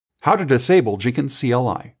How to disable Jenkins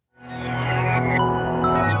CLI.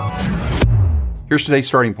 Here's today's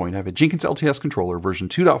starting point. I have a Jenkins LTS controller version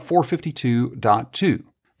 2.452.2.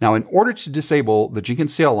 Now, in order to disable the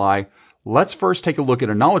Jenkins CLI, let's first take a look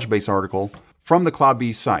at a knowledge base article from the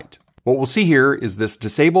CloudBees site. What we'll see here is this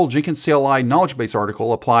Disable Jenkins CLI knowledge base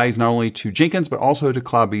article applies not only to Jenkins, but also to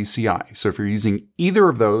CloudBees CI. So if you're using either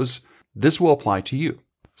of those, this will apply to you.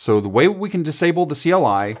 So the way we can disable the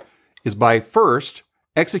CLI is by first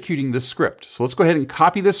executing this script. So let's go ahead and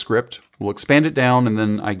copy this script. We'll expand it down, and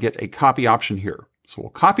then I get a copy option here. So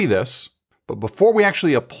we'll copy this, but before we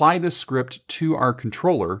actually apply this script to our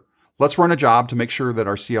controller, let's run a job to make sure that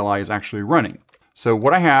our CLI is actually running. So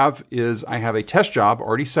what I have is I have a test job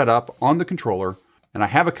already set up on the controller, and I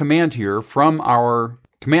have a command here from our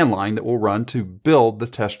command line that we'll run to build the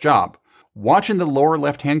test job. Watch in the lower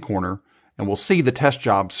left-hand corner, and we'll see the test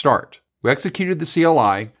job start. We executed the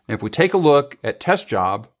CLI, and if we take a look at test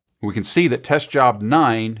job, we can see that test job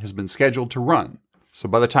 9 has been scheduled to run. So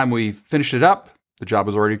by the time we finished it up, the job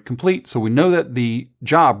was already complete, so we know that the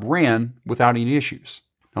job ran without any issues.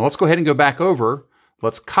 Now let's go ahead and go back over.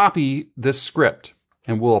 Let's copy this script,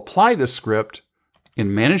 and we'll apply this script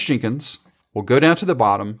in Manage Jenkins. We'll go down to the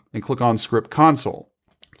bottom and click on Script Console.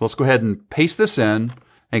 So let's go ahead and paste this in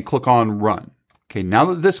and click on Run. Okay, now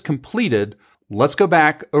that this is completed, let's go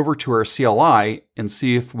back over to our CLI and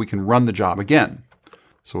see if we can run the job again.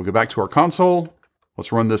 So we'll go back to our console.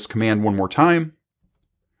 Let's run this command one more time.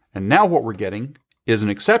 And now what we're getting is an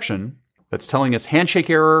exception that's telling us handshake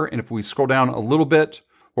error. And if we scroll down a little bit,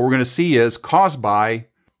 what we're going to see is caused by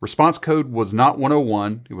response code was not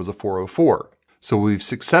 101, it was a 404. So we've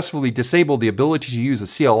successfully disabled the ability to use a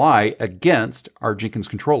CLI against our Jenkins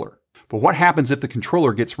controller. But what happens if the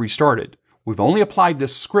controller gets restarted? We've only applied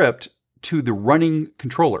this script to the running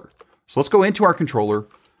controller. So let's go into our controller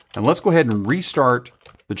and let's go ahead and restart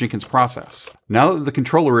the Jenkins process. Now that the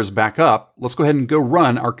controller is back up, let's go ahead and go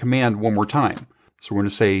run our command one more time. So we're going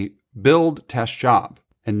to say build test job.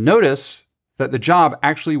 And notice that the job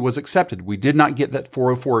actually was accepted. We did not get that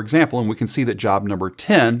 404 example, and we can see that job number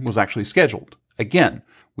 10 was actually scheduled. Again,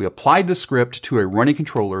 we applied the script to a running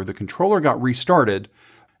controller, the controller got restarted,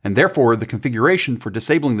 and therefore the configuration for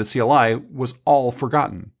disabling the CLI was all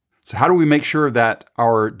forgotten. So how do we make sure that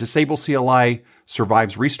our disable CLI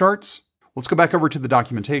survives restarts? Let's go back over to the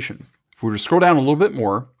documentation. If we were to scroll down a little bit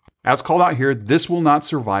more, as called out here, this will not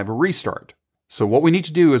survive a restart. So what we need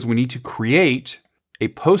to do is we need to create a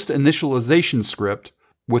post-initialization script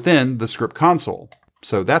within the script console.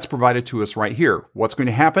 So that's provided to us right here. What's going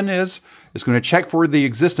to happen is it's going to check for the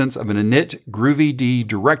existence of an init grooveyd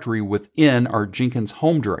directory within our Jenkins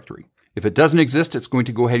home directory. If it doesn't exist, it's going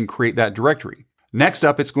to go ahead and create that directory. Next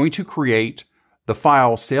up, it's going to create the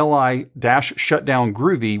file CLI-shutdown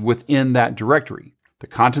groovy within that directory. The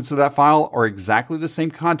contents of that file are exactly the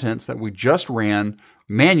same contents that we just ran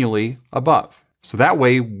manually above. So that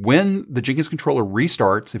way, when the Jenkins controller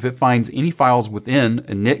restarts, if it finds any files within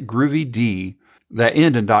init grooveyd that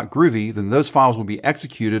end in .groovy, then those files will be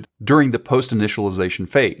executed during the post-initialization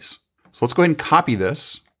phase. So let's go ahead and copy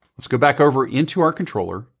this. Let's go back over into our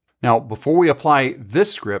controller. Now, before we apply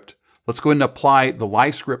this script, let's go ahead and apply the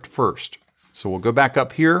live script first. So we'll go back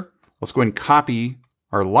up here. Let's go ahead and copy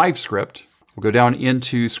our live script. We'll go down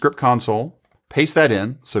into Script Console, paste that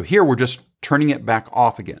in. So here we're just turning it back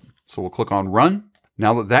off again. So we'll click on Run.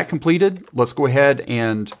 Now that that's completed, let's go ahead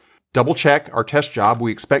and double check our test job.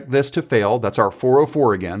 We expect this to fail. That's our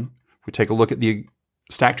 404 again. If we take a look at the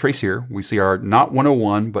stack trace here, we see our not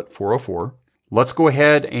 101, but 404. Let's go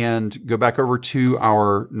ahead and go back over to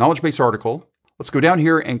our knowledge base article. Let's go down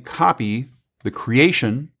here and copy the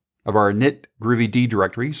creation of our init grooveyd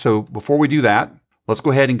directory. So before we do that, let's go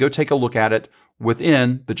ahead and go take a look at it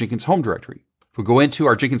within the Jenkins home directory. If we go into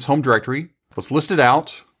our Jenkins home directory, let's list it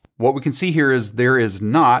out. What we can see here is there is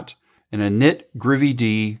not an init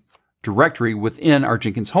grooveyd directory within our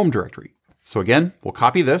Jenkins home directory. So again, we'll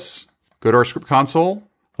copy this, go to our script console.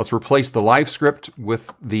 Let's replace the live script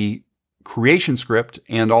with the creation script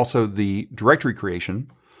and also the directory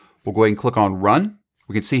creation. We'll go ahead and click on Run.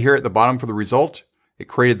 We can see here at the bottom for the result, it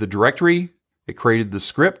created the directory, it created the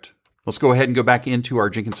script. Let's go ahead and go back into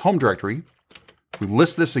our Jenkins home directory. If we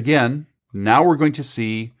list this again, now we're going to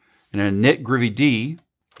see an init grooveyd.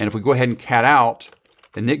 And if we go ahead and cat out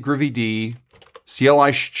init grooveyd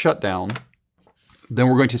CLI shutdown, then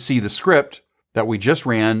we're going to see the script that we just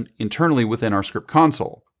ran internally within our script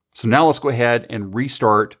console. So now let's go ahead and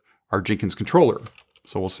restart our Jenkins controller.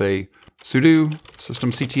 So we'll say sudo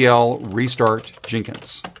systemctl restart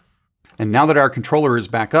Jenkins. And now that our controller is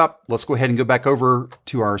back up, let's go ahead and go back over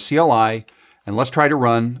to our CLI and let's try to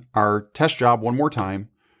run our test job one more time.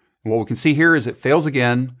 And what we can see here is it fails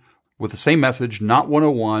again with the same message, not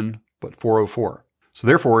 101, but 404. So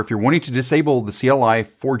therefore, if you're wanting to disable the CLI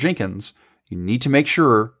for Jenkins, you need to make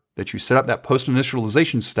sure that you set up that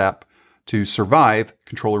post-initialization step to survive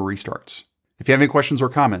controller restarts. If you have any questions or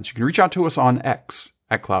comments, you can reach out to us on X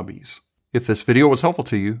at CloudBees. If this video was helpful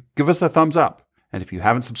to you, give us a thumbs up. And if you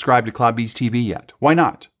haven't subscribed to CloudBees TV yet, why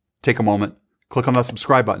not? Take a moment, click on that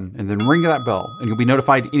subscribe button, and then ring that bell, and you'll be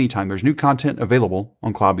notified anytime there's new content available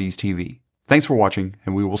on CloudBees TV. Thanks for watching,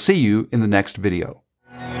 and we will see you in the next video.